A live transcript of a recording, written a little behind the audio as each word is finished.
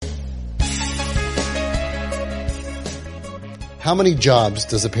How many jobs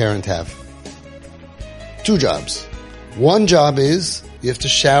does a parent have? 2 jobs. One job is you have to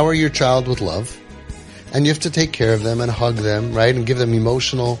shower your child with love, and you have to take care of them and hug them, right, and give them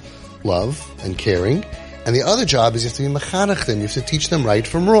emotional love and caring. And the other job is you have to be mechanech them. You have to teach them right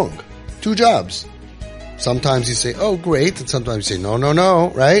from wrong. 2 jobs. Sometimes you say, oh, great, and sometimes you say, no,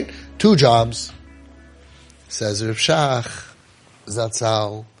 right? 2 jobs. Says Rav Shach,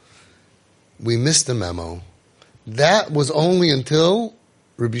 Zatzal, we missed the memo. That was only until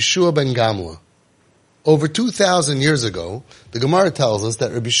Rabbi Shua ben Gamla. Over 2,000 years ago, the Gemara tells us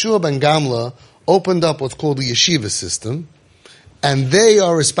that Rabbi Shua ben Gamla opened up what's called the yeshiva system, and they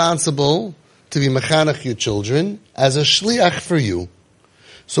are responsible to be mechanech your children as a shliach for you.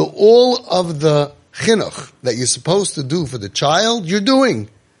 So all of the chinuch that you're supposed to do for the child, you're doing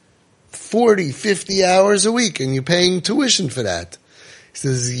 40, 50 hours a week, and you're paying tuition for that. He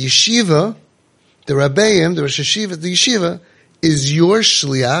says, yeshiva, the Rabbeim, the Rosh Hashiva, the yeshiva, is your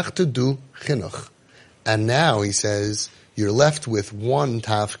shliach to do chinuch. And now, he says, you're left with one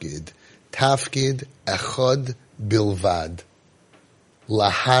tafkid. Tafkid echad bilvad.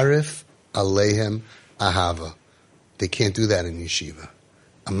 Laharif alehem ahava. They can't do that in yeshiva.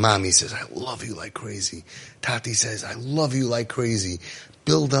 A mommy says, I love you like crazy. Tati says, I love you like crazy.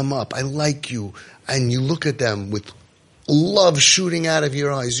 Build them up. I like you. And you look at them with love shooting out of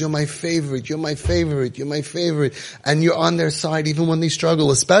your eyes. You're my favorite. You're my favorite. You're my favorite. And you're on their side even when they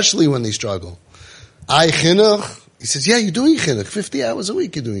struggle, especially when they struggle. I chinuch. He says, yeah, you're doing chinuch. 50 hours a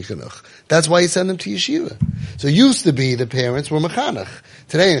week you're doing chinuch. That's why you send them to yeshiva. So it used to be the parents were mechanech.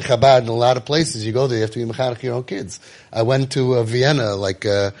 Today in Chabad, in a lot of places you go there, you have to be mechanech your own kids. I went to Vienna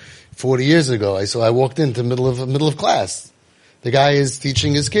 40 years ago. So I walked into middle of class. The guy is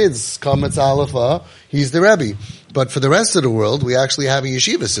teaching his kids, Kametz Aleph, he's the Rebbe. But for the rest of the world, we actually have a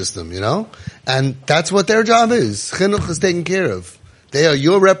yeshiva system, And that's what their job is. Chinuch is taken care of. They are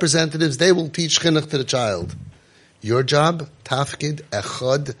your representatives. They will teach chinuch to the child. Your job, tafkid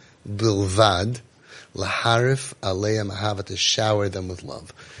echad bilvad, laharif aleim ahava, to shower them with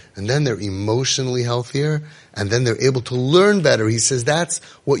love. And then they're emotionally healthier, and then they're able to learn better. He says that's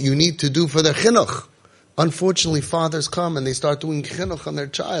what you need to do for their chinuch. Unfortunately, fathers come and they start doing chinuch on their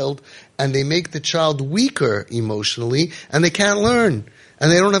child, and they make the child weaker emotionally, and they can't learn, and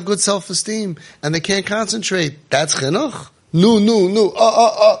they don't have good self-esteem, and they can't concentrate. That's chinuch? No.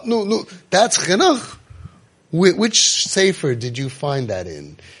 That's chinuch? Which sefer did you find that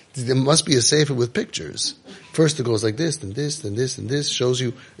in? There must be a sefer with pictures. First it goes like this, and this, and this, and this, shows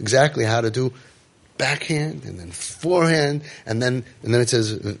you exactly how to do backhand, and then forehand, and then it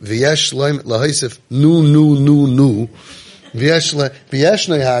says, V'yesh lahaisif nu. V'yesh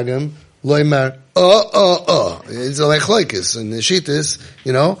nehagim loimar It's like chloikis and the shittis,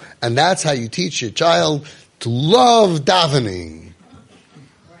 and that's how you teach your child to love davening.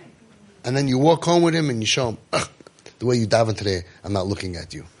 And then you walk home with him and you show him, the way you daven today, I'm not looking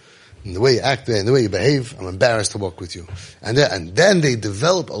at you. And the way you act today and the way you behave, I'm embarrassed to walk with you. And then they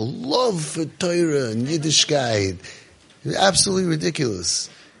develop a love for Torah and Yiddishkeit. Absolutely ridiculous.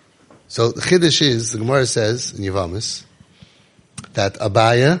 So the Chiddush is, the Gemara says in Yevamos, that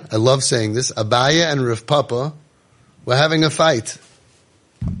Abaya, I love saying this, Abaya and Rav Papa were having a fight.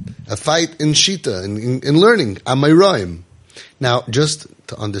 A fight in Shita, in learning, Amayroim. Now, just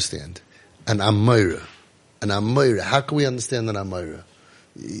to understand, an Amayra, how can we understand an Amayra?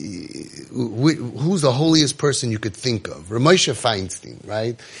 Who's the holiest person you could think of? Ramosha Feinstein,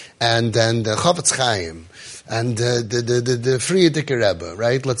 right? And then the Chavetz Chaim, and the Frierdiker Rebbe,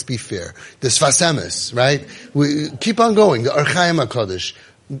 right? Let's be fair. The Sfas Emes, right? We keep on going. The Archaim HaKadosh,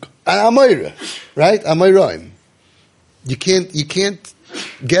 Amayra, right? Amayroim. You can't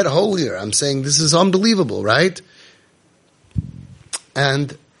get holier. I'm saying this is unbelievable, right?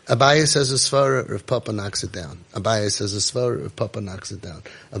 And Abaya says a svara, Rav Papa knocks it down. Abaya says a svara, Rav Papa knocks it down.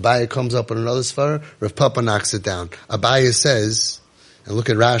 Abaya comes up with another svara, Rav Papa knocks it down. Abaya says, and look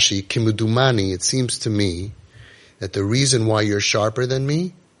at Rashi, Kimudumani, it seems to me that the reason why you're sharper than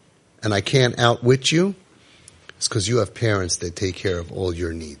me, and I can't outwit you, is because you have parents that take care of all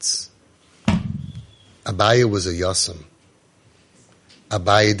your needs. Abaya was a yasam.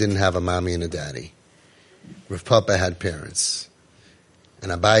 Abaya didn't have a mommy and a daddy. Rav Papa had parents.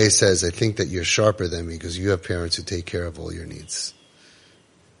 And Abaye says, I think that you're sharper than me because you have parents who take care of all your needs.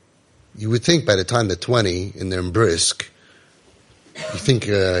 You would think by the time they're 20 and they're in brisk, you think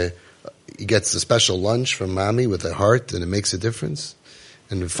he gets a special lunch from mommy with a heart and it makes a difference?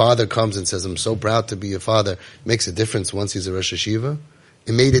 And the father comes and says, I'm so proud to be your father. It makes a difference once he's a Rosh Hashiva.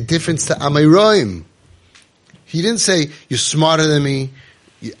 It made a difference to Amayroim. He didn't say, you're smarter than me,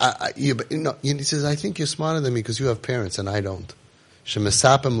 He says, I think you're smarter than me because you have parents and I don't.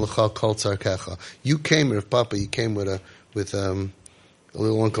 Shemesapem l'cha kol tzarkecha. You came, Rav Papa, you came with a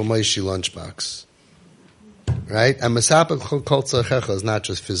little Uncle Moshe lunchbox. Right? And mesapem kol tzarkecha is not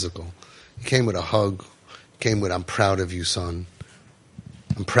just physical. You came with a hug. You came with, I'm proud of you, son.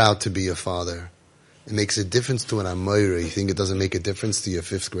 I'm proud to be your father. It makes a difference to an Amoira. You think it doesn't make a difference to your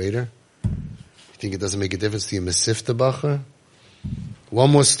 5th grader? You think it doesn't make a difference to your Mesifta Bacher?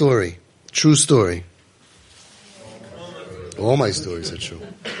 One more story. True story. All my stories are true.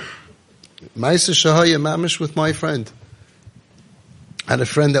 Ma'aser Shahaya Mamish with my friend. I had a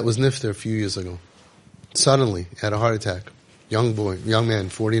friend that was nifter a few years ago. Suddenly, he had a heart attack. Young man,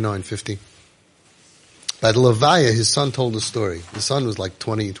 49, 50. By the Levaya, his son told a story. His son was like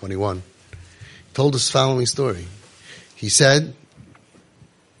 20, 21. He told us the following story. He said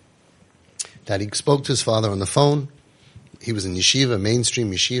that he spoke to his father on the phone. He was in yeshiva,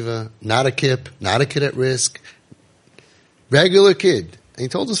 mainstream yeshiva, not a kip, not a kid at risk, regular kid. And he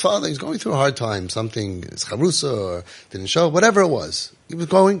told his father he's going through a hard time, something, his charusa or didn't show, whatever it was. He was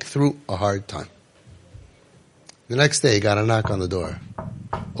going through a hard time. The next day, he got a knock on the door.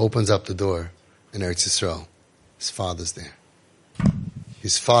 Opens up the door in Eretz Yisrael. His father's there.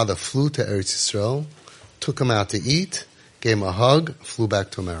 His father flew to Eretz Yisrael, took him out to eat, gave him a hug, flew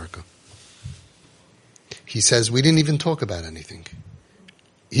back to America. He says, we didn't even talk about anything.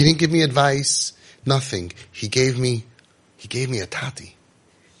 He didn't give me advice, nothing. He gave me a tati.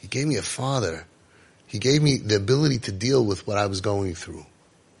 He gave me a father. He gave me the ability to deal with what I was going through.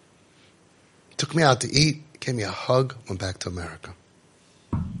 Took me out to eat, gave me a hug, went back to America.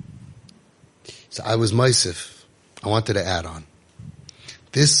 So I was Meisif. I wanted to add on.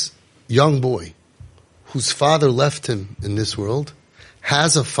 This young boy, whose father left him in this world,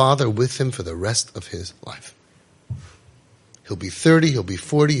 has a father with him for the rest of his life. He'll be 30, he'll be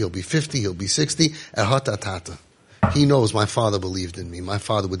 40, he'll be 50, he'll be 60. Ehatatata. He knows my father believed in me. My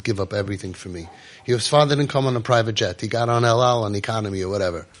father would give up everything for me. His father didn't come on a private jet. He got on El Al on economy or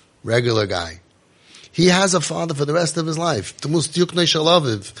whatever. Regular guy. He has a father for the rest of his life.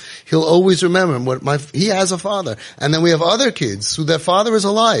 He'll always remember he has a father. And then we have other kids who their father is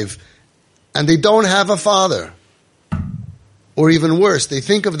alive and they don't have a father. Or even worse, they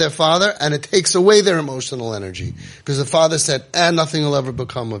think of their father and it takes away their emotional energy. Because the father said, nothing will ever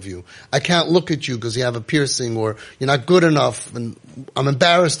become of you. I can't look at you because you have a piercing, or you're not good enough and I'm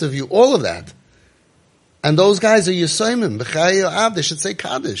embarrassed of you. All of that. And those guys are Yisayimim. B'chai Ab, they should say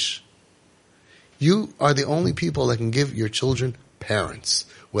Kaddish. You are the only people that can give your children parents.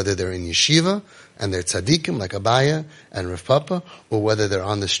 Whether they're in yeshiva and they're tzaddikim like Abaya and Rav Papa, or whether they're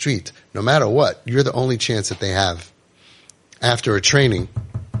on the street. No matter what, you're the only chance that they have. After a training,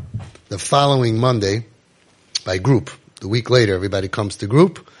 the following Monday, by group, the week later, everybody comes to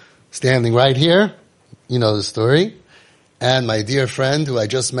group, standing right here, you know the story, and my dear friend, who I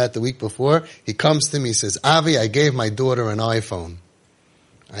just met the week before, he comes to me, he says, Avi, I gave my daughter an iPhone.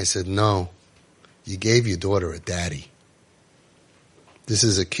 I said, no, you gave your daughter a daddy. This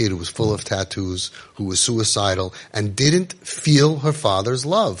is a kid who was full of tattoos, who was suicidal, and didn't feel her father's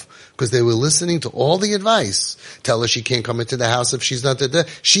love. Because they were listening to all the advice. Tell her she can't come into the house if she's not there.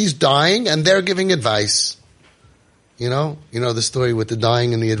 She's dying, and they're giving advice. You know the story with the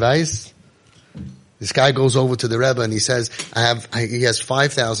dying and the advice? This guy goes over to the Rebbe and he says, he has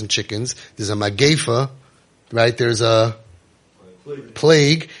 5,000 chickens. There's a magefa, right? There's a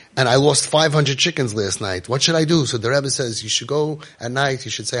plague, and I lost 500 chickens last night. What should I do? So the Rebbe says, you should go at night,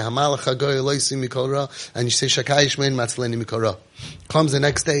 you should say, Hamalach HaGoy Eloisi Mikol Ra, and you say, Shakai Yishmein Matzleni Mikol Ra. Comes the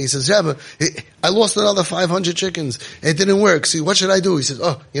next day, he says, Rebbe, I lost another 500 chickens. It didn't work. See, what should I do? He says,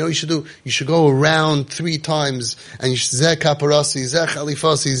 you should go around 3 times, and you should Zeh Kaparasi, Zeh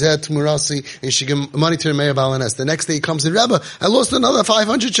Chalifasi, Zeh Tmurasi, and you should give money to the Meir Balanes. The next day he comes and, Rebbe, I lost another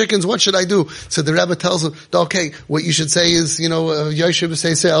 500 chickens. What should I do? So the Rebbe tells him, okay, what you should say is, Yoshev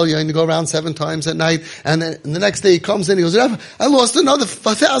say, you need to go around 7 times at night, and then the next day he comes in, he goes, Rebbe, I lost another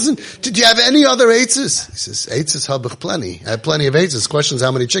 1,000. Did you have any other eitzes? He says, eitzes habich plenty. I have plenty of eitzes. Questions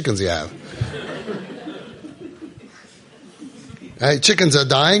how many chickens you have. Right? Chickens are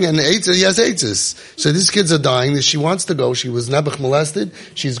dying, and eitzes, he has eitzes. So these kids are dying. She wants to go. She was nebuch molested.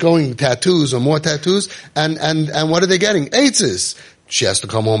 She's going tattoos or more tattoos, and what are they getting? Eitzes. She has to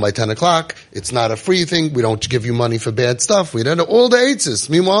come home by 10 o'clock. It's not a free thing. We don't give you money for bad stuff. We don't know all the eitzes.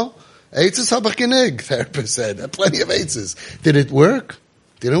 Meanwhile, eitzes habachinig, therapist said. Plenty of eitzes. Did it work?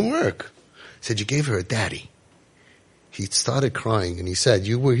 Didn't work. He said, you gave her a daddy. He started crying and he said,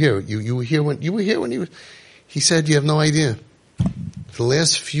 you were here. You were here when he was. He said, you have no idea. For the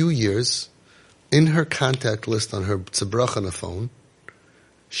last few years, in her contact list on her tzabrach on the phone,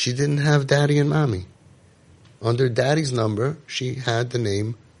 she didn't have daddy and mommy. Under daddy's number, she had the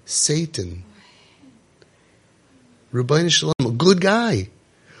name Satan. Rabbeinu Shalom, a good guy,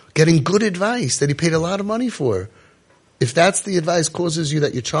 getting good advice that he paid a lot of money for. If that's the advice causes you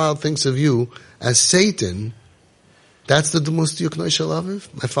that your child thinks of you as Satan, that's the Dumusti Yuknoi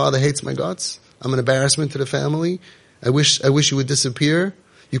Shalaviv. My father hates my guts. I'm an embarrassment to the family. I wish you would disappear.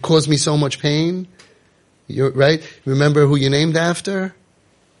 You caused me so much pain. You're right. Remember who you're named after?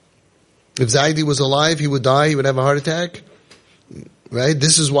 If Zaidi was alive, he would die. He would have a heart attack. Right?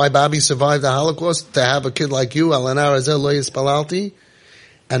 This is why Bobby survived the Holocaust, to have a kid like you. Alanar Azel Lo Yispalalti.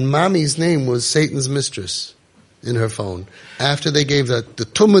 And mommy's name was Satan's mistress in her phone. After they gave the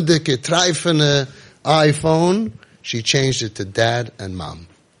Tumadike Treifene iPhone, she changed it to dad and mom.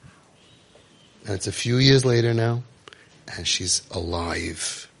 And it's a few years later now, and she's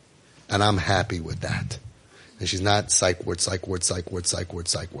alive. And I'm happy with that. And she's not psych ward.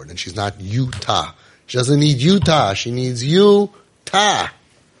 And she's not Utah. She doesn't need Utah. She needs Utah.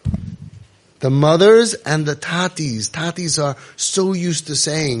 The mothers and the tatis. Tatis are so used to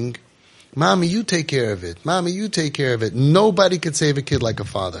saying, Mommy, you take care of it. Mommy, you take care of it. Nobody could save a kid like a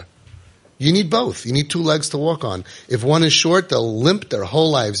father. You need both. You need two legs to walk on. If one is short, they'll limp their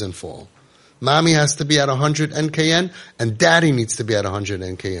whole lives and fall. Mommy has to be at 100 NKN, and daddy needs to be at 100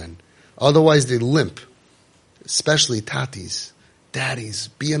 NKN. Otherwise, they limp. Especially tatis. Daddies,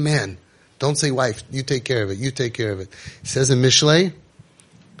 be a man. Don't say, wife, you take care of it, you take care of it. It says in Mishlei,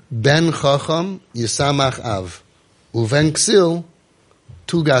 Ben chacham yisamach av, uven ksil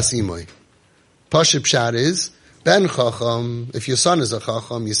tugas imoy. Pashut pshat is, Ben chacham, if your son is a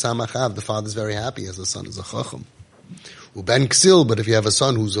chacham, yisamach av, the father's very happy as the son is a chacham. Uben ksil, but if you have a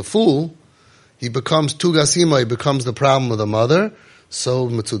son who's a fool, he becomes tugas imoy, becomes the problem of the mother. So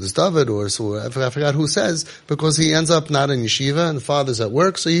Matzudas David, or so I forgot who says, because he ends up not in yeshiva and the father's at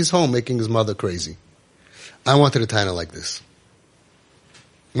work, so he's home making his mother crazy. I wanted a title like this.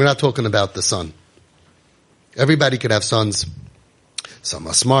 We're not talking about the son. Everybody could have sons. Some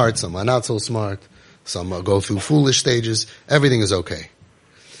are smart, some are not so smart. Some go through foolish stages. Everything is okay.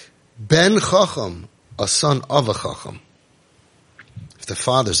 Ben Chacham, a son of a Chacham. If the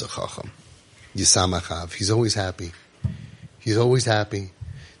father's a Chacham, Yisamachav, he's always happy. He's always happy.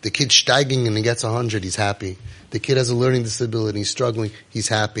 The kid's steiging and he gets 100, he's happy. The kid has a learning disability, he's struggling, he's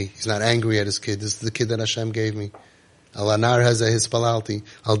happy. He's not angry at his kid. This is the kid that Hashem gave me. Alanar has his palalti.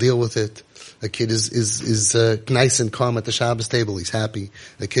 I'll deal with it. A kid is nice and calm at the Shabbos table, he's happy.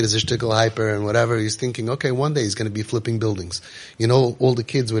 A kid is a shtickle hyper and whatever, he's thinking, okay, one day he's going to be flipping buildings. You know, all the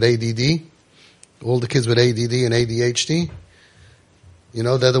kids with ADD and ADHD, you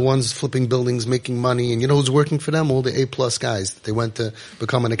know, they're the ones flipping buildings, making money, and you know who's working for them? All the A+ guys. They went to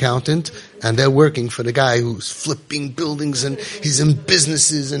become an accountant, and they're working for the guy who's flipping buildings, and he's in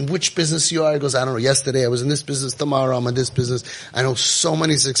businesses, and which business you are? He goes, I don't know, yesterday I was in this business, tomorrow I'm in this business. I know so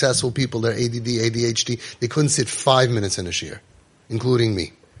many successful people, they're ADD, ADHD, they couldn't sit 5 minutes in a shiur, including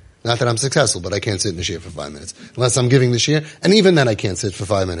me. Not that I'm successful, but I can't sit in a shiur for 5 minutes. Unless I'm giving the shiur, and even then I can't sit for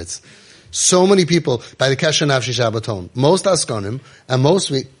 5 minutes. So many people, by the Kesher Nafshi Shabbaton, most Askanim and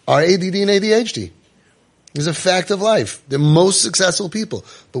most are ADD and ADHD. It's a fact of life. They're most successful people.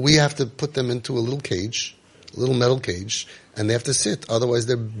 But we have to put them into a little cage, a little metal cage, and they have to sit. Otherwise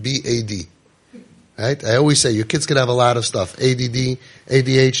they're BAD. Right? I always say your kids could have a lot of stuff. ADD,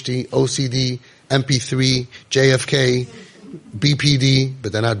 ADHD, OCD, MP3, JFK, BPD,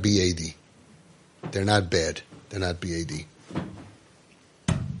 but they're not BAD. They're not bad. They're not BAD.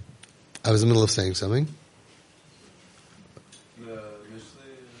 I was in the middle of saying something.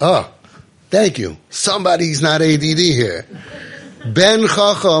 Oh, thank you. Somebody's not ADD here. Ben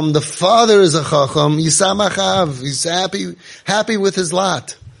Chacham, the father is a Chacham. Yisamachav, he's happy with his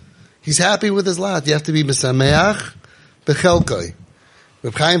lot. He's happy with his lot. You have to be Mesameach Bechelkoi.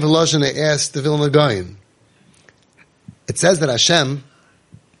 Reb Chaim Volozhin asked the Vilna Gaon. It says that Hashem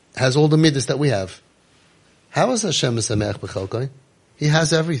has all the midas that we have. How is Hashem Mesameach Bechelkoi? He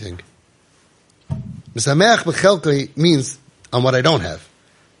has everything. Mesameach b'chelkoi means on what I don't have.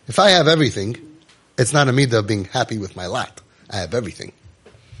 If I have everything, it's not a midah of being happy with my lot. I have everything.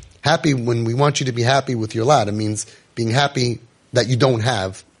 Happy, when we want you to be happy with your lot, it means being happy that you don't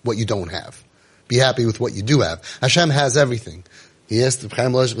have what you don't have. Be happy with what you do have. Hashem has everything. He asked the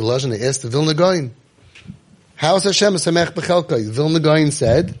Chaim Volozhin, he asked the Vilna Gaon, how is Hashem Mesameach b'chelkoi? The Vilna Gaon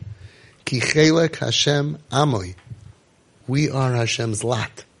said, Ki chelek Hashem amoy. We are Hashem's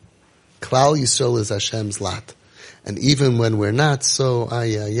lot. Klal Yisrael is Hashem's lot. And even when we're not so,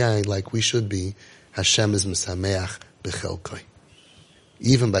 like we should be, Hashem is Mesameach b'chelkoi.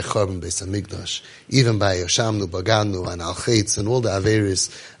 even by Chorban Beis Hamikdash, even by Yoshamnu, Baganu, and Al-Chetz, and all the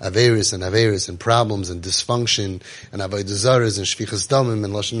Averis, and problems, and dysfunction, and Avodah Zaras, and Shvichas Damim,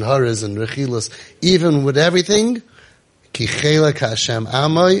 and Lashon Haras, and Rechilas, even with everything, Ki Chelek Hashem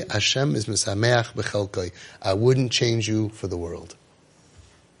Amoy, Hashem is Mesameach B'Chelkoi. I wouldn't change you for the world.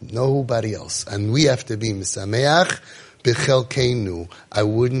 Nobody else. And we have to be Mesameach B'Chelkeinu. I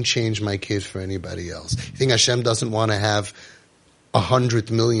wouldn't change my kids for anybody else. You think Hashem doesn't want to have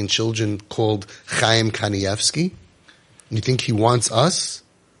 100 million children called Chaim Kanievsky? You think He wants us?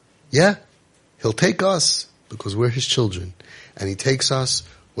 Yeah. He'll take us because we're His children. And He takes us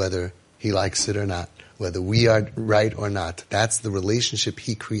whether He likes it or not, whether we are right or not. That's the relationship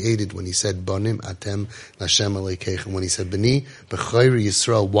He created when He said, Bonim atem Lashem Aleikeichem. When He said, B'ni b'chayri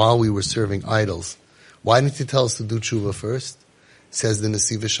Yisrael, while we were serving idols. Why didn't He tell us to do tshuva first? Says the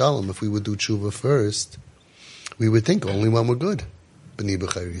Nesiv Shalom, if we would do tshuva first, we would think only when we're good. B'ni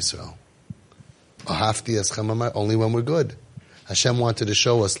b'chayri Yisrael. Ahafti eschem amar, only when we're good. Hashem wanted to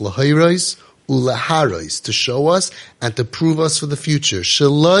show us lahayros ulaharos, to show us and to prove us for the future.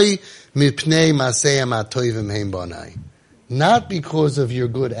 Shaloi mipnei maseyam atoivim heim banai. Not because of your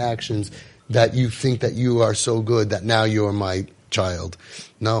good actions that you think that you are so good that now you're my child.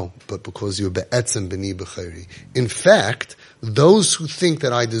 No, but because you're be'etzem b'ni b'chayri. In fact, those who think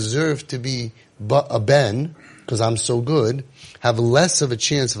that I deserve to be a ben, because I'm so good, have less of a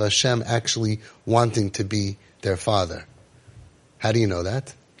chance of Hashem actually wanting to be their father. How do you know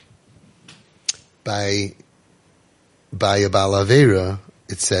that? By a Balavera,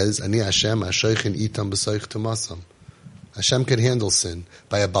 it says, Ani Hashem ashoichin itam b'soich tumasam. Hashem can handle sin.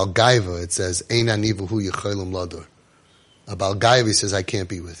 By a Balgaiva, it says, Ein ani v'hu yecholim lador. A Balgaiva says, I can't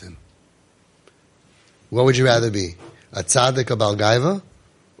be with him. What would you rather be? A tzaddik, a Balgaiva,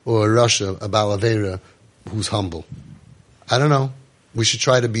 or a Rasha, a Balavera, who's humble? I don't know. We should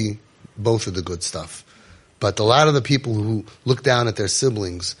try to be both of the good stuff. But a lot of the people who look down at their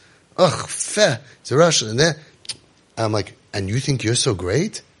siblings, ugh, feh, it's a Russian, and then I'm like, and you think you're so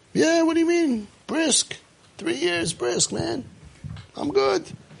great? Yeah, what do you mean? Brisk. 3 years brisk, man. I'm good.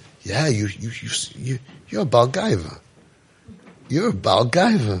 Yeah, you're a Balgaiva. You're a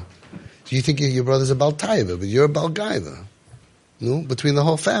Balgaiva. You think your brother's a Baltaiva, but you're a Balgaiva. No? Between the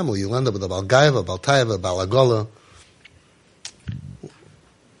whole family, you'll end up with a Balgaiva, Baltaiva, Balagola.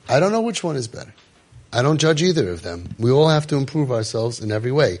 I don't know which one is better. I don't judge either of them. We all have to improve ourselves in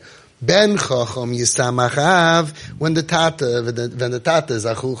every way. Ben chacham yisamachav, when the tata is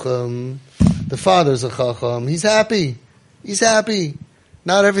a chucham, the father's a chacham, he's happy. He's happy.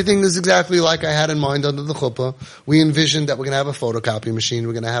 Not everything is exactly like I had in mind under the chuppah. We envisioned that we're going to have a photocopy machine.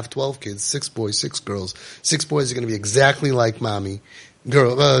 We're going to have 12 kids, 6 boys, 6 girls. 6 boys are going to be exactly like mommy,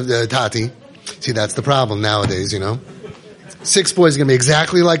 Tati. See, that's the problem nowadays, 6 boys are going to be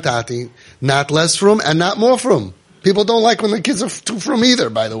exactly like Tati. Not less from and not more from. People don't like when the kids are too from either,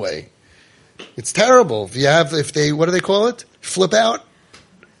 by the way. It's terrible. If they, what do they call it? Flip out?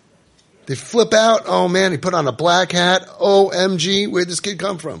 They flip out. Oh man, he put on a black hat. OMG, where'd this kid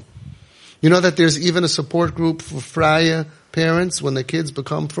come from? You know that there's even a support group for Freie parents when the kids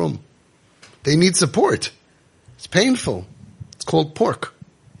become from. They need support. It's painful. It's called pork.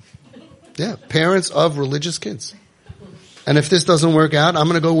 Yeah, parents of religious kids. And if this doesn't work out, I'm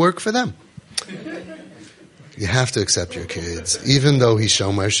going to go work for them. You have to accept your kids, even though he's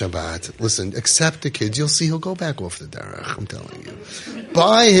Shomer Shabbat. Listen, accept the kids. You'll see he'll go back off the derech. I'm telling you.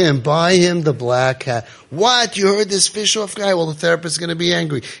 Buy him the black hat. What? You heard this fish off guy? Well, the therapist is going to be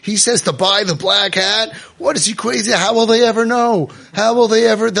angry. He says to buy the black hat. What, is he crazy? How will they ever know? How will they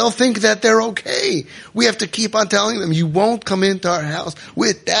ever? They'll think that they're okay. We have to keep on telling them, you won't come into our house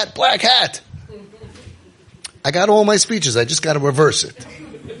with that black hat. I got all my speeches. I just got to reverse it.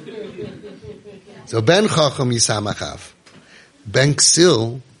 So Ben Chacham Yisamachav. Ben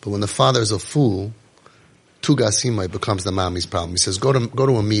Ksil, but when the father is a fool, Tugasimai becomes the mommy's problem. He says, go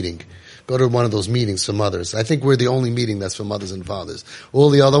to a meeting. Go to one of those meetings for mothers. I think we're the only meeting that's for mothers and fathers. All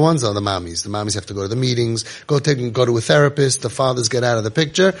the other ones are the mommies. The mommies have to go to the meetings, go to a therapist. The fathers get out of the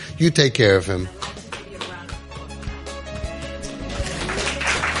picture. You take care of him.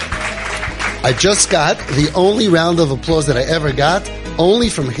 I just got the only round of applause that I ever got, only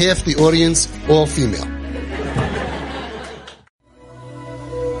from half the audience, all female.